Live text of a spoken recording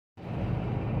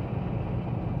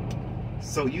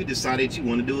So you decided you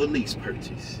want to do a lease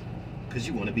purchase because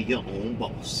you want to be your own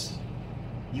boss.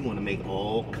 You want to make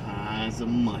all kinds of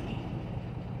money.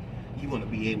 You want to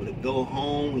be able to go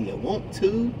home when you want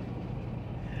to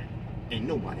and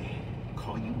nobody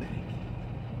call you back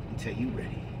until you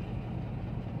ready.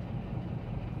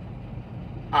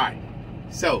 Alright,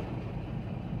 so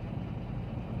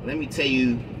let me tell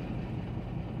you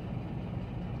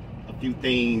a few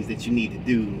things that you need to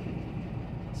do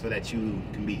so that you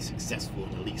can be successful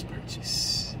in a lease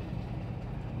purchase.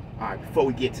 Alright, before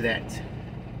we get to that,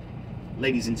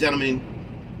 ladies and gentlemen,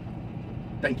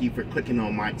 thank you for clicking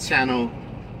on my channel.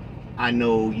 I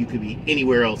know you could be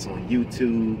anywhere else on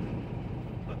YouTube,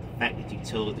 but the fact that you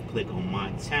chose to click on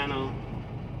my channel,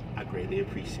 I greatly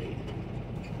appreciate it.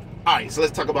 Alright, so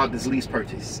let's talk about this lease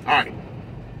purchase. Alright,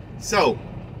 so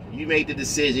you made the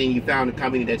decision, you found a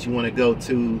company that you want to go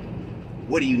to.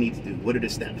 What do you need to do? What are the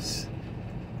steps?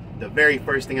 The very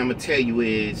first thing I'm going to tell you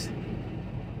is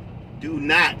do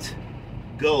not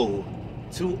go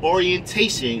to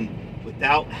orientation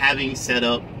without having set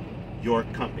up your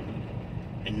company.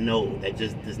 And no, that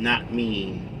just does not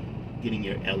mean getting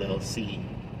your LLC.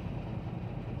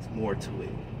 There's more to it.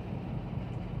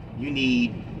 You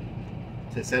need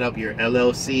to set up your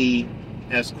LLC,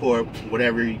 S Corp,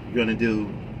 whatever you're going to do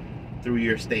through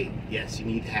your state. Yes, you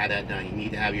need to have that done. You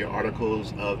need to have your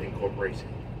articles of incorporation.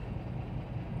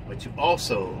 But you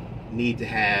also need to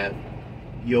have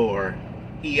your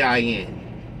EIN,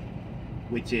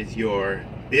 which is your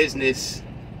business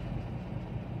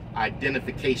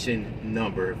identification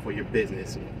number for your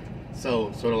business.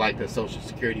 So sort of like the social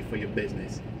security for your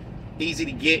business. Easy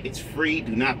to get, it's free,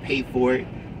 do not pay for it.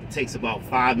 It takes about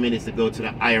 5 minutes to go to the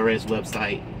IRS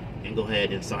website and go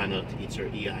ahead and sign up to get your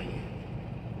EIN.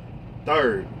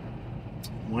 Third,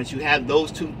 once you have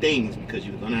those two things, because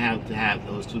you're going to have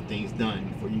those two things done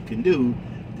before you can do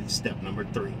this, step number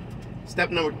 3.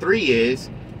 Step number 3 is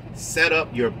set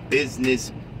up your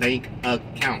business bank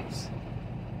accounts.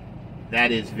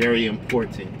 That is very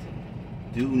important.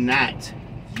 Do not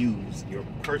use your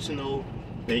personal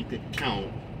bank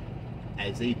account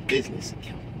as a business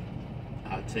account.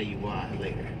 I'll tell you why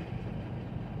later.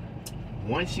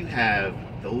 Once you have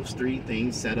those 3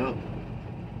 things set up,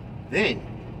 then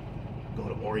go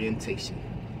to orientation.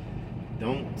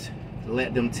 Don't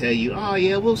let them tell you, oh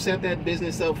yeah, we'll set that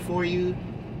business up for you.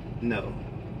 No.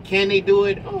 Can they do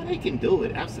it? Oh, they can do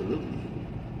it, absolutely.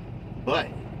 But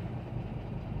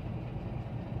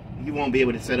you won't be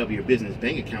able to set up your business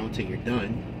bank account until you're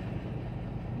done.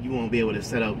 You won't be able to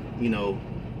set up, get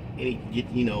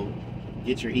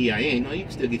your EIN. No, you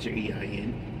can still get your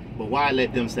EIN, but why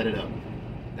let them set it up?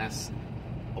 That's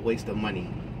a waste of money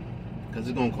because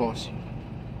it's gonna cost you.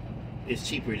 It's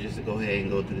cheaper just to go ahead and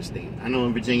go to the state. I know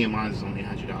in Virginia, mine is only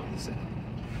 $100 to set up.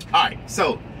 All right,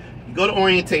 so you go to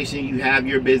orientation. You have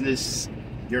your business,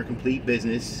 your complete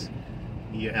business,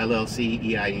 your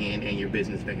LLC, EIN, and your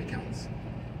business bank accounts.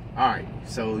 All right,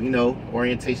 so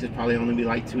orientation is probably only be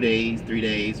like 2 days, 3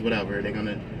 days, whatever. They're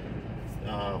gonna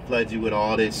flood you with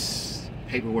all this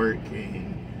paperwork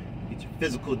and get your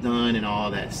physical done and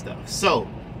all that stuff. So,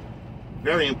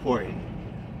 very important.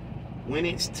 When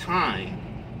it's time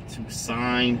to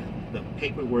sign the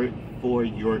paperwork for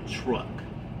your truck,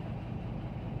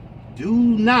 do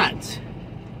not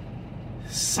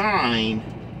sign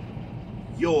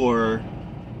your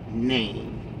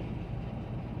name.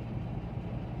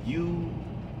 You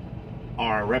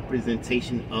are a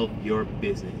representation of your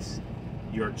business.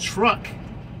 Your truck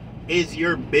is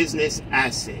your business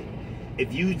asset.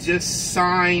 If you just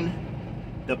sign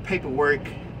the paperwork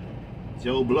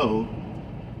Joe Blow,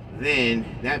 then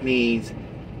that means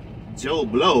Joe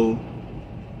Blow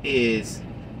is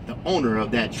the owner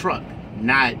of that truck,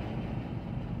 not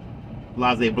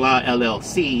blah blah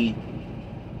LLC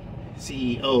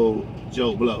CEO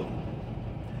Joe Blow.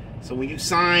 So when you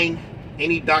sign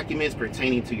any documents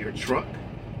pertaining to your truck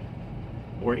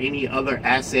or any other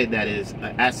asset that is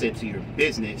an asset to your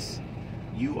business,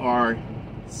 you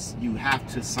have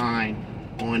to sign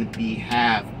on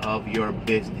behalf of your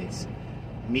business,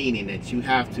 meaning that you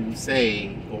have to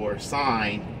say or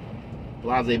sign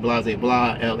blah blah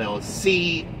blah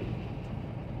LLC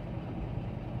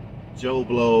Joe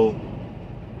Blow,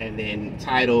 and then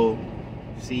title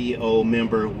CEO,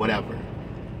 member, whatever.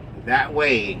 That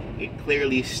way it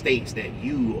clearly states that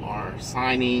you are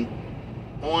signing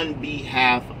on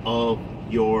behalf of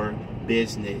your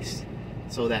business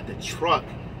so that the truck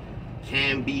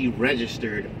can be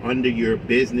registered under your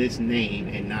business name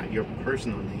and not your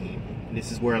personal name. And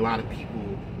this is where a lot of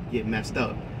people get messed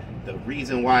up. The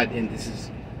reason why, and this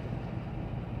is,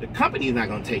 the company is not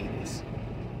going to tell you this.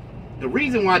 The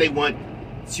reason why they want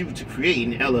want you to create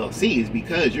an LLC is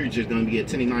because you're just going to be a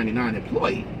 1099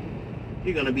 employee.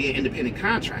 You're going to be an independent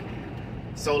contractor.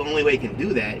 So the only way you can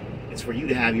do that is for you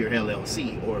to have your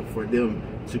LLC, or for them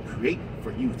to create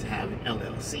for you to have an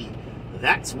LLC.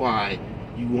 That's why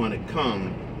you want to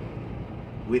come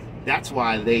with, that's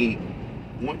why they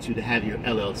want you to have your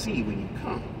LLC when you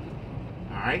come.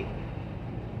 All right?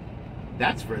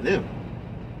 That's for them.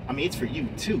 I mean, it's for you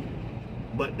too.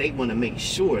 But they want to make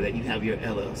sure that you have your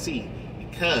LLC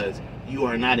because you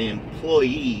are not an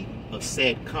employee of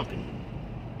said company.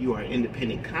 You are an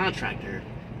independent contractor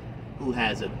who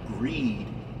has agreed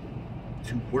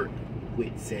to work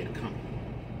with said company.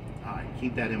 All right,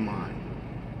 keep that in mind.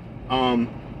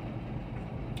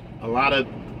 A lot of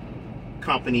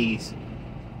companies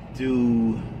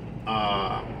do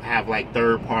have like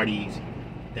third parties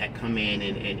that come in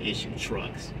and issue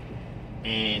trucks,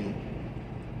 and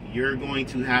you're going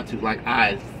to have to, like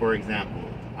for example,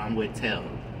 I'm with TEL.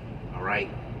 All right,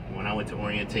 when I went to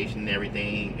orientation and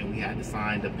everything, and we had to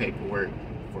sign the paperwork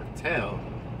for TEL,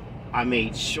 I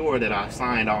made sure that I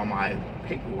signed all my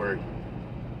paperwork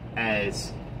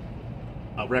as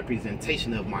a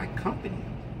representation of my company.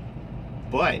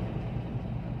 But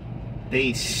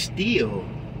they still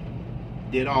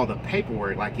did all the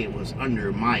paperwork like it was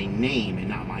under my name and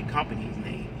not my company's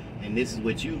name. And this is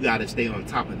what you got to stay on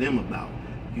top of them about.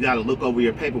 You got to look over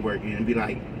your paperwork and be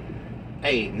like,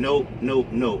 hey, no,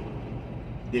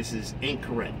 this is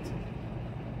incorrect.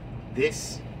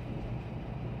 This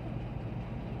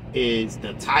is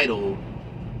the title.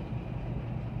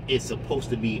 It's supposed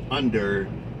to be under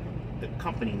the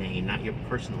company name, not your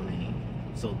personal name.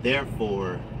 So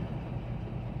therefore,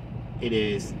 it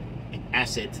is an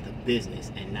asset to the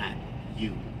business and not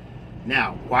you.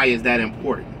 Now, why is that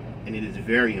important? And it is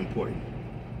very important.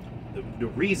 The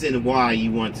reason why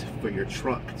you want for your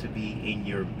truck to be in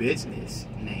your business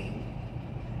name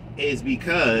is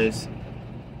because,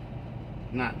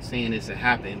 I'm not saying this to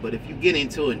happen, but if you get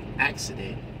into an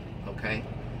accident, okay,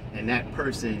 and that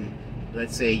person,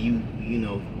 let's say you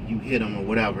hit them or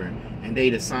whatever, and they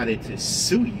decided to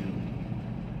sue you,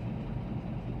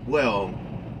 well,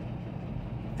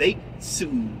 they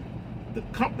sue the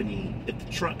company if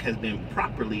the truck has been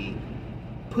properly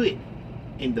put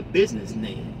in the business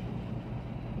name.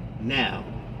 Now,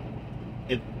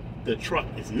 if the truck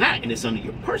is not and it's under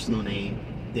your personal name,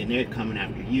 then they're coming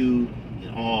after you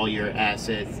and all your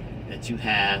assets that you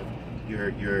have,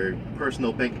 your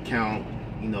personal bank account,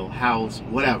 house,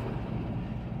 whatever.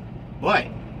 But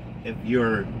if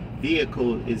your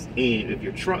vehicle is if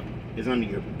your truck is under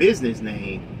your business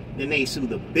name, then they sue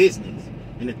the business.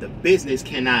 And if the business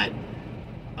cannot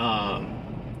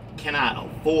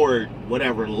afford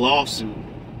whatever lawsuit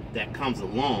that comes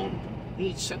along, they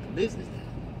need to shut the business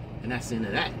down. And that's the end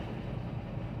of that.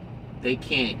 They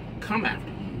can't come after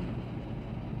you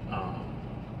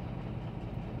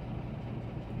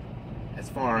as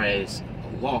far as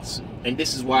a lawsuit. And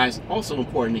this is why it's also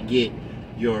important to get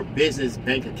your business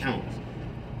bank accounts,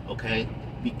 okay?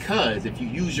 Because if you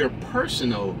use your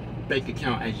personal bank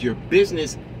account as your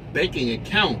business banking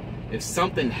account, if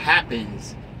something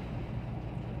happens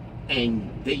and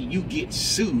you get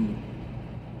sued,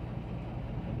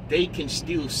 they can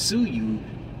still sue you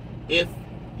if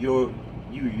you're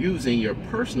using your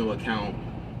personal account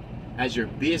as your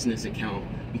business account,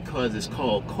 because it's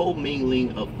called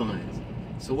commingling of funds.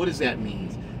 So what does that mean?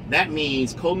 That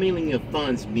means commingling of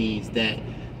funds means that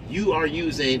you are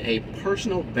using a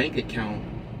personal bank account.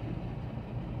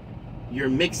 You're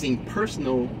mixing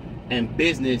personal and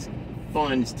business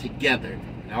funds together.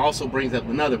 That also brings up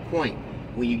another point.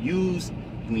 When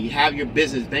you have your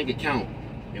business bank account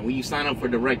and when you sign up for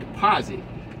direct deposit,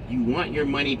 you want your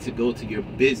money to go to your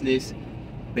business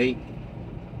bank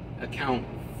account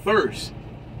first,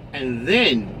 and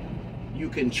then you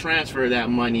can transfer that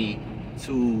money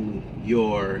to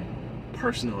your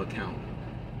personal account,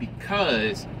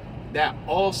 because that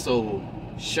also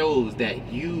shows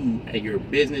that you and your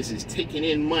business is taking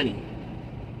in money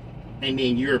and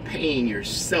then you're paying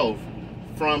yourself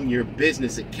from your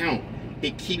business account.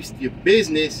 It keeps your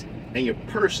business and your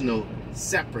personal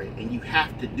separate, and you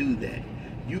have to do that.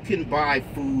 You can buy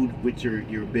food with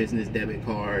your business debit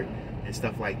card and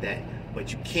stuff like that,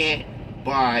 but you can't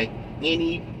buy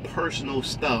any personal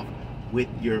stuff with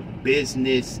your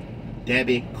business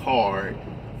debit card,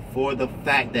 for the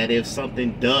fact that if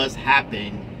something does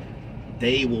happen,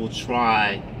 they will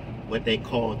try what they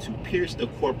call to pierce the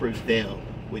corporate veil,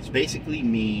 which basically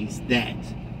means that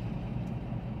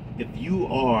if you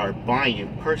are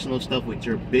buying personal stuff with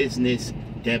your business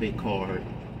debit card,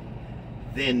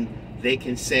 then they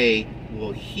can say,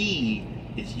 well, he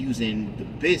is using the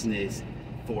business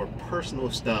for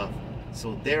personal stuff.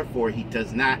 So therefore, he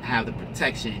does not have the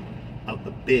protection of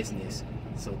the business.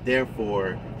 So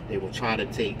therefore, they will try to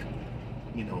take,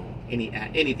 you know,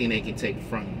 anything they can take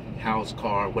from you, house,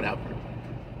 car, whatever.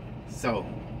 So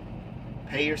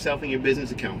pay yourself in your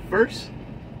business account first,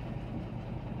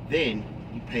 then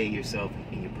you pay yourself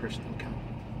in your personal account.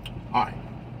 All right,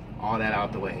 all that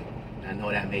out the way. I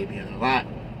know that may be a lot,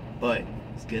 but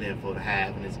it's good info to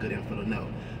have, and it's good info to know.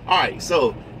 All right,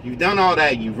 so you've done all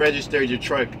that. You've registered your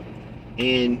truck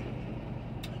in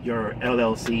your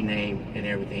LLC name and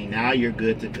everything. Now you're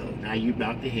good to go. Now you're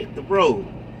about to hit the road.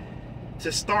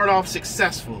 To start off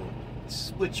successful, this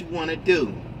is what you want to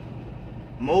do.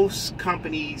 Most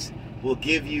companies will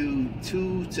give you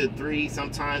 2 to 3,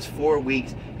 sometimes 4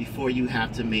 weeks before you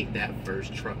have to make that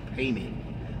first truck payment.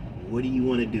 What do you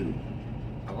want to do?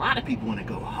 A lot of people want to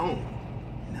go home.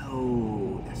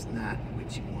 No, that's not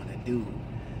what you want to do.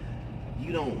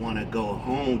 You don't want to go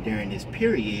home during this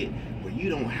period where you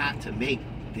don't have to make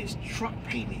this truck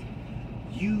payment.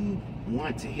 You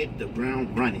want to hit the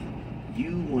ground running.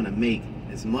 You want to make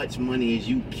as much money as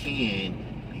you can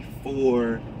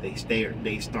before they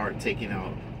start taking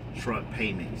out truck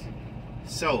payments.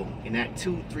 So in that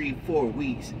 2, 3, 4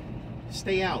 weeks,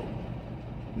 stay out,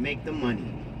 make the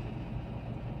money,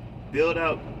 build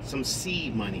up some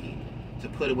seed money to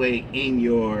put away in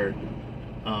your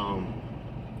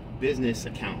business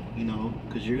account, you know,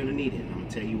 because you're gonna need it. I'm gonna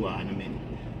tell you why in a minute.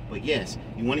 But yes,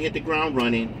 you want to hit the ground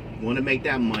running. You want to make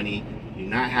that money. You're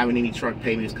not having any truck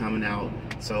payments coming out.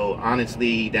 So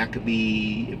honestly, that could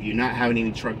be, if you're not having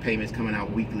any truck payments coming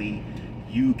out weekly,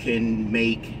 you can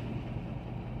make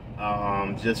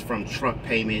just from truck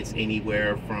payments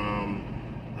anywhere from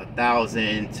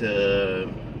 $1,000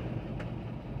 to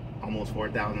almost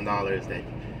 $4,000. That,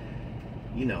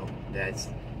 you know, that's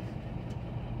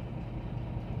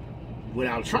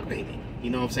without a truck payment. You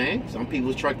know what I'm saying? Some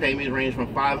people's truck payments range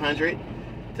from $500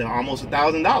 to almost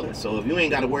 $1,000. So if you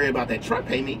ain't got to worry about that truck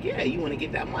payment, yeah, you want to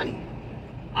get that money.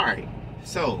 All right,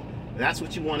 so that's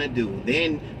what you want to do.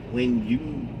 Then when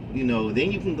you know,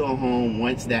 then you can go home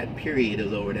once that period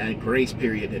is over, that grace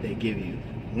period that they give you.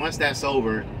 Once that's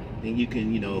over, then you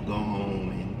can, you know, go home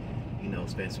and, you know,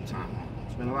 spend some time home.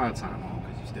 Spend a lot of time home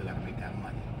because you still got to make that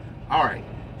money. All right,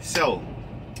 so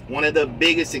one of the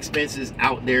biggest expenses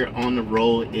out there on the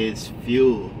road is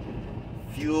fuel.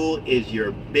 Fuel is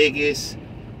your biggest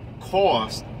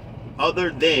cost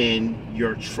other than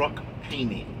your truck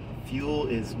payment. Fuel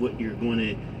is what you're going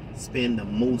to spend the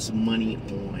most money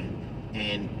on.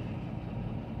 And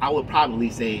I would probably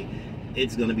say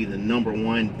it's going to be the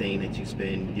 #1 thing that you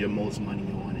spend your most money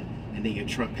on. And then your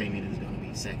truck payment is going to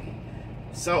be second.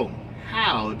 So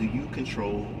how do you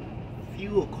control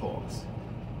fuel costs?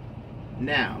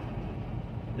 Now,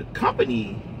 the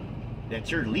company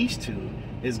that you're leased to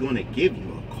is going to give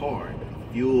you a card,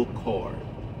 a fuel card.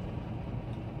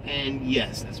 And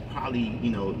yes, that's probably, you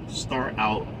know, start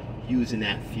out using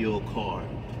that fuel card.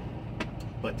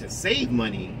 But to save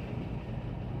money,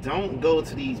 don't go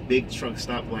to these big truck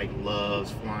stops like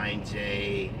Love's, Flying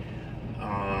J,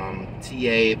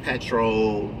 TA,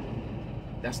 Petrol.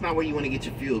 That's not where you want to get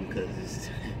your fuel, because it's,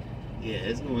 yeah,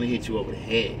 it's going to hit you over the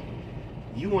head.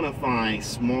 You want to find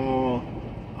small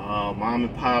mom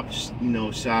and pop, you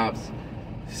know, shops,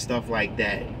 stuff like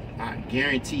that. I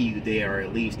guarantee you they are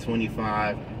at least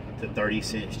 25 to 30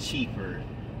 cents cheaper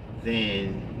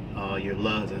than your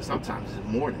Loves, and sometimes it's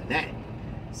more than that.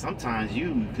 Sometimes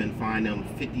you can find them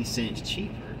 50 cents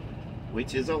cheaper,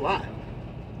 which is a lot.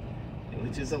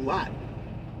 Which is a lot.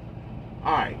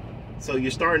 All right, so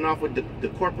you're starting off with the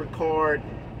corporate card.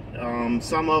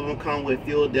 Some of them come with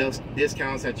fuel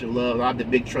discounts at your Love, a lot of the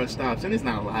big truck stops, and it's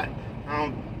not a lot.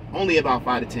 Only about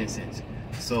 5 to 10 cents.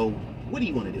 So what do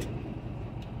you want to do?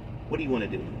 What do you want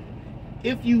to do?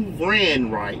 If you ran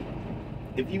right,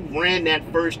 if you ran that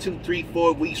first 2, 3,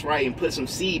 4 weeks right and put some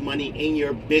seed money in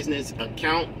your business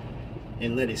account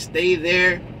and let it stay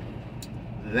there,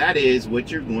 that is what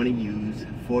you're going to use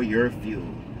for your fuel.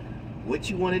 What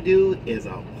you want to do is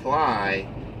apply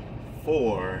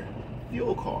for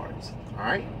fuel cards. All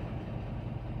right.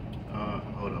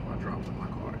 Hold up, I dropped one of my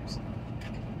cards.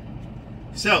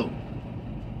 So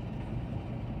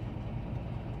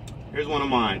here's one of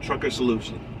mine, Trucker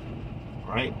Solution.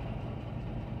 All right.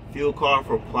 Fuel card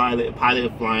for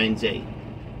Pilot Flying J.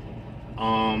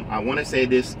 I want to say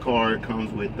this card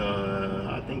comes with,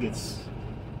 I think it's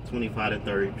 25 to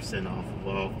 30% off of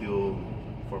all fuel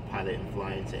for Pilot and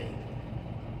Flying J.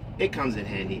 It comes in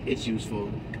handy. It's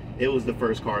useful. It was the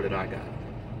first card that I got.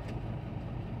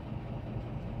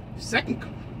 The second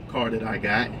card that I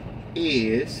got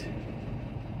is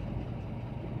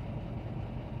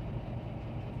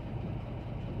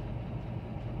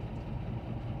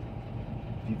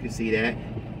You can see that.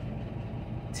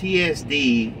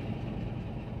 TSD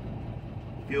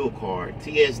fuel card.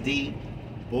 TSD,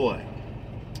 boy,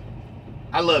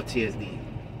 I love TSD.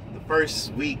 The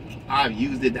first week I've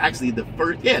used it, actually the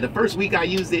first week I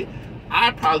used it,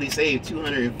 I probably saved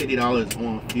 $250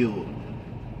 on fuel,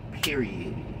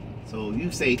 period. So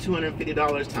you say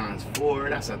 $250 times 4,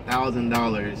 that's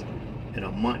 $1,000 in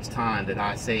a month's time that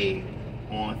I saved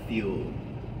on fuel.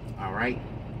 All right.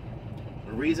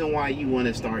 The reason why you want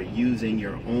to start using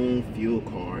your own fuel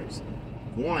cards,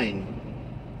 one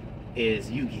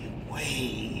is you get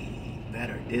way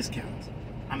better discounts.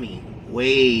 I mean,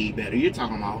 way better. You're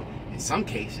talking about, in some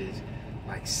cases,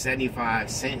 like 75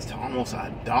 cents to almost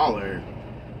 $1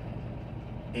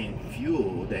 in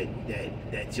fuel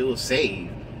that you'll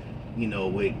save, you know,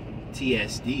 with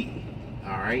TSD.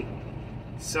 All right.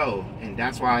 So, and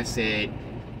that's why I said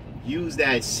use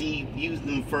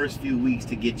them first few weeks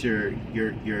to get your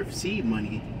seed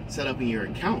money set up in your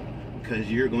account, because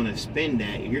you're going to spend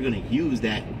that, you're going to use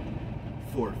that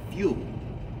for fuel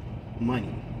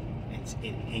money,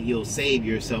 and you'll save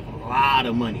yourself a lot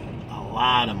of money.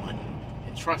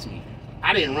 And trust me,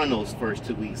 I didn't run those first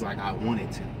 2 weeks like I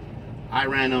wanted to. I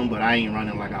ran them, but I ain't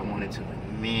running like I wanted to.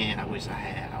 And man, I wish I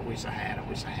had.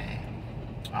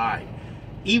 All right,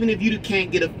 even if you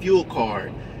can't get a fuel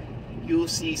card, you'll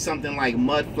see something like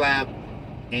Mudflap,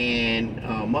 and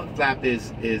Mudflap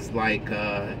is like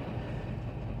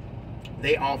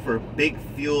they offer big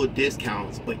fuel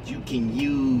discounts, but you can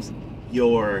use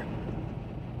you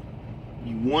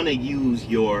want to use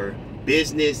your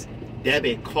business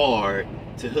debit card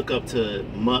to hook up to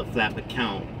Mudflap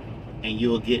account, and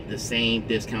you'll get the same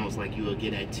discounts like you will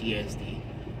get at TSD.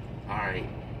 All right,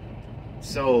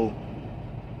 so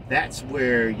that's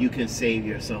where you can save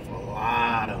yourself a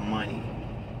lot of money.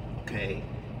 Okay,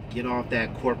 get off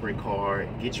that corporate card,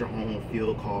 get your own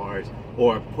fuel cards,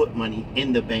 or put money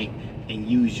in the bank and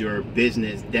use your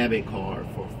business debit card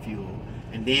for fuel.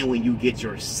 And then when you get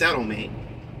your settlement,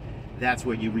 that's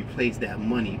where you replace that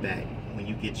money back when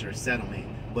you get your settlement.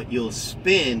 But you'll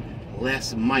spend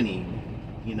less money,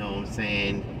 you know what I'm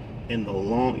saying? In the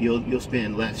long, you'll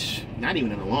spend less, not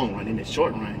even in the long run, in the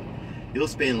short run, you'll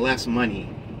spend less money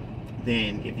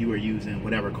than if you were using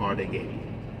whatever card they gave you.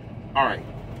 All right.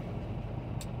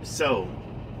 So,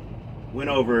 went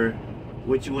over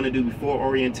what you want to do before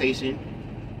orientation,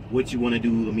 what you want to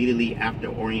do immediately after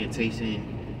orientation,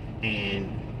 and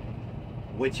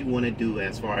what you want to do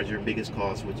as far as your biggest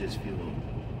cost, which is fuel.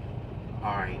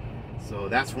 All right, so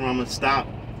that's where I'm gonna stop.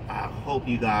 I hope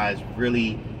you guys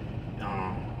really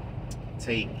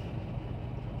take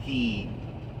heed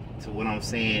to what I'm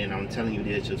saying, and I'm telling you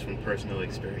this just from personal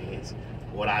experience.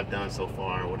 What I've done so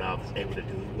far, what I was able to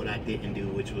do, what I didn't do,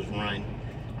 which was run.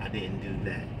 I didn't do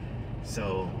that.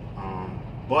 So,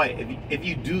 but if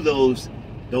you do those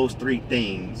 3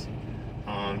 things,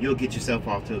 you'll get yourself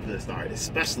off to a good start.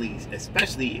 Especially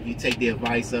if you take the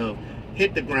advice of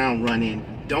hit the ground running.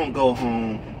 Don't go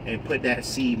home and put that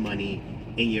seed money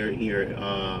in your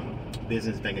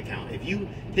business bank account. If you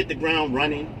hit the ground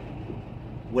running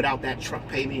without that truck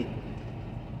payment,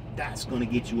 that's going to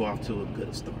get you off to a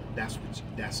good start. That's going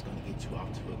to get you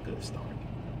off to a good start.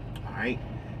 All right.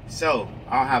 So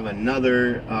I'll have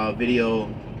another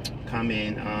video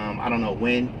coming. I don't know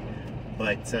when,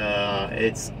 but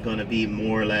it's gonna be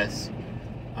more or less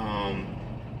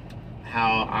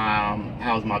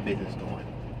how's my business going.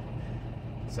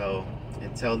 So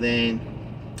until then,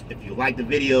 if you like the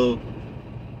video,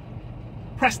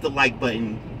 press the like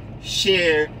button,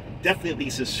 share, definitely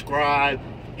subscribe,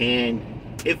 and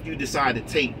if you decide to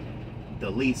take the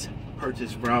lease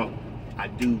purchase route, I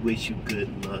do wish you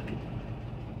good luck.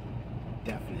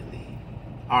 Definitely.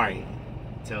 All right,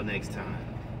 until next time.